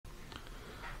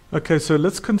Okay, so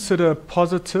let's consider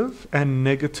positive and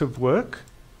negative work.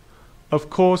 Of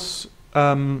course,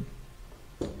 what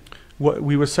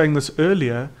we were saying this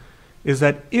earlier is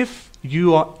that if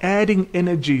you are adding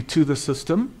energy to the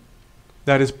system,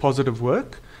 that is positive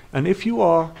work. And if you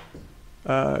are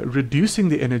reducing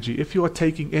the energy, if you are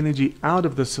taking energy out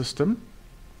of the system,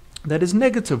 that is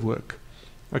negative work.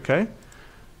 Okay?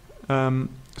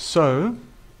 So,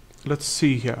 let's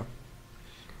see here.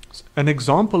 An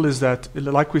example is that,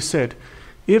 like we said,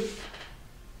 if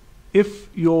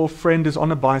your friend is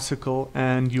on a bicycle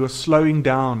and you are slowing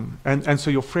down, and so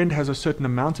your friend has a certain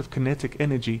amount of kinetic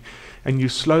energy, and you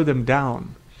slow them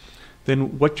down,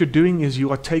 then what you're doing is you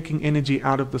are taking energy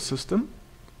out of the system,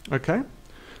 okay?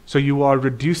 So you are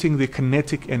reducing the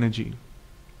kinetic energy.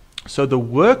 So the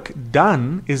work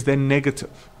done is then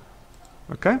negative,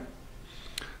 okay?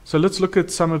 So let's look at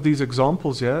some of these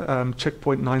examples here.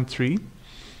 Checkpoint 9.3.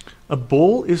 A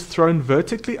ball is thrown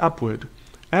vertically upward.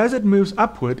 As it moves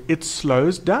upward, it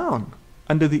slows down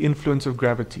under the influence of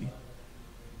gravity.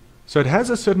 So it has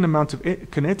a certain amount of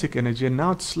kinetic energy, and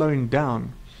now it's slowing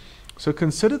down. So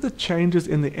consider the changes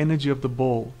in the energy of the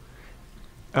ball.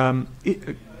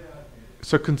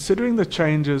 So considering the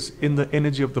changes in the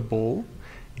energy of the ball,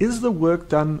 is the work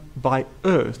done by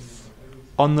Earth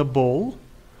on the ball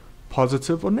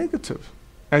positive or negative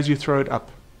as you throw it up?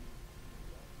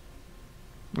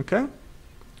 Okay?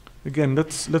 Again,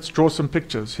 let's draw some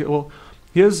pictures.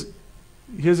 Here's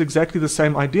exactly the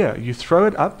same idea. You throw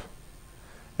it up,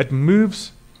 it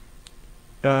moves.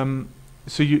 So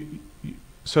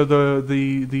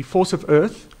the force of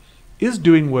Earth is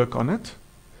doing work on it,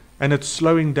 and it's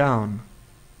slowing down.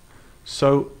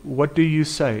 So what do you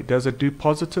say? Does it do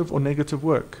positive or negative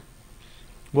work?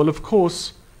 Well, of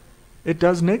course, it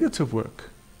does negative work,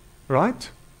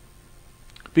 right?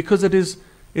 Because it is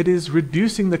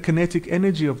reducing the kinetic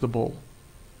energy of the ball.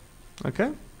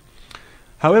 Okay?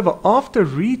 However, after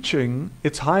reaching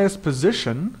its highest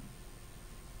position,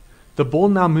 the ball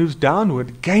now moves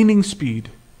downward, gaining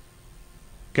speed.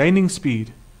 Gaining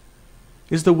speed.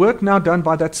 Is the work now done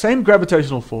by that same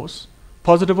gravitational force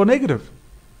positive or negative?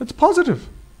 It's positive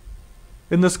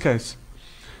in this case.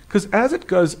 Because as it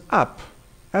goes up,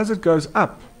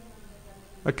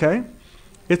 okay,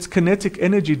 its kinetic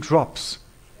energy drops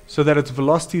so that its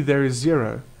velocity there is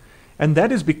 0. And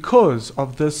that is because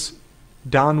of this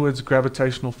downwards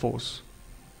gravitational force.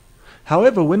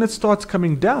 However, when it starts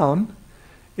coming down,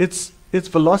 its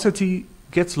velocity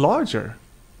gets larger.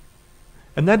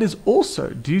 And that is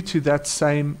also due to that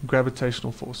same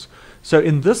gravitational force. So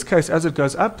in this case, as it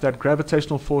goes up, that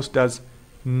gravitational force does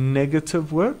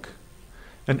negative work.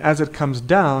 And as it comes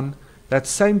down, that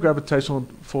same gravitational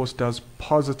force does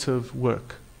positive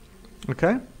work.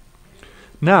 Okay?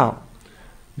 Now,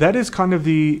 that is kind of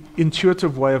the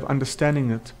intuitive way of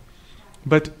understanding it.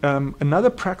 But another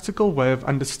practical way of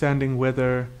understanding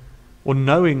whether, or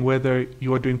knowing whether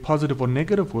you are doing positive or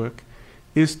negative work,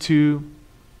 is to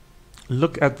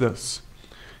look at this.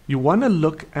 You want to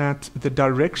look at the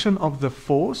direction of the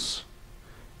force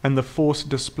and the force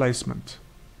displacement.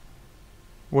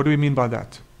 What do we mean by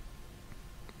that?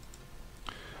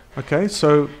 Okay,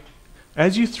 so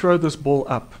as you throw this ball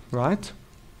up, right?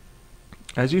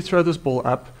 As you throw this ball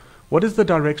up, what is the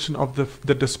direction of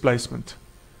the displacement?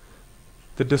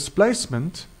 The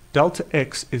displacement, delta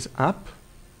x, is up.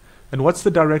 And what's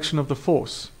the direction of the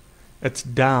force? It's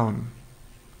down.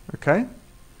 Okay?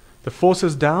 The force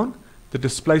is down, the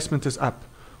displacement is up.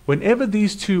 Whenever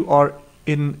these two are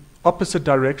in opposite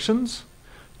directions,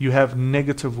 you have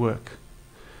negative work.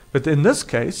 But in this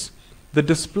case, the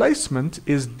displacement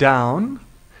is down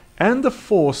and the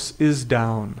force is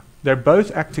down. They're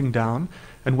both acting down,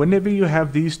 and whenever you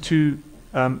have these two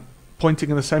pointing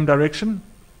in the same direction,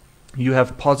 you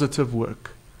have positive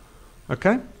work.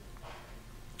 Okay?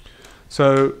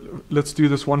 So let's do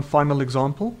this one final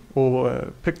example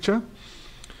or picture.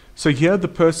 So here the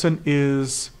person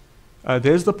is,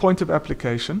 there's the point of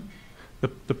application.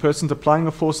 The person's applying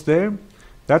a force there.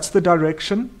 That's the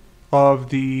direction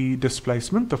of the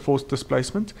displacement, the force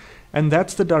displacement, and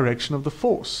that's the direction of the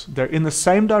force. They're in the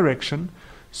same direction,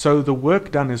 so the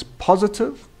work done is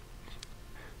positive.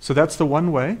 So that's the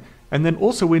one way. And then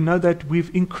also we know that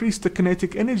we've increased the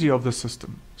kinetic energy of the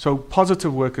system. So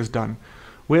positive work is done.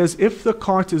 Whereas if the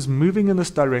cart is moving in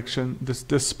this direction, this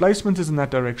displacement is in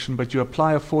that direction, but you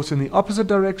apply a force in the opposite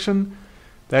direction,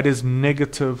 that is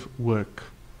negative work.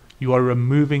 You are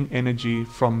removing energy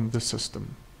from the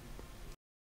system.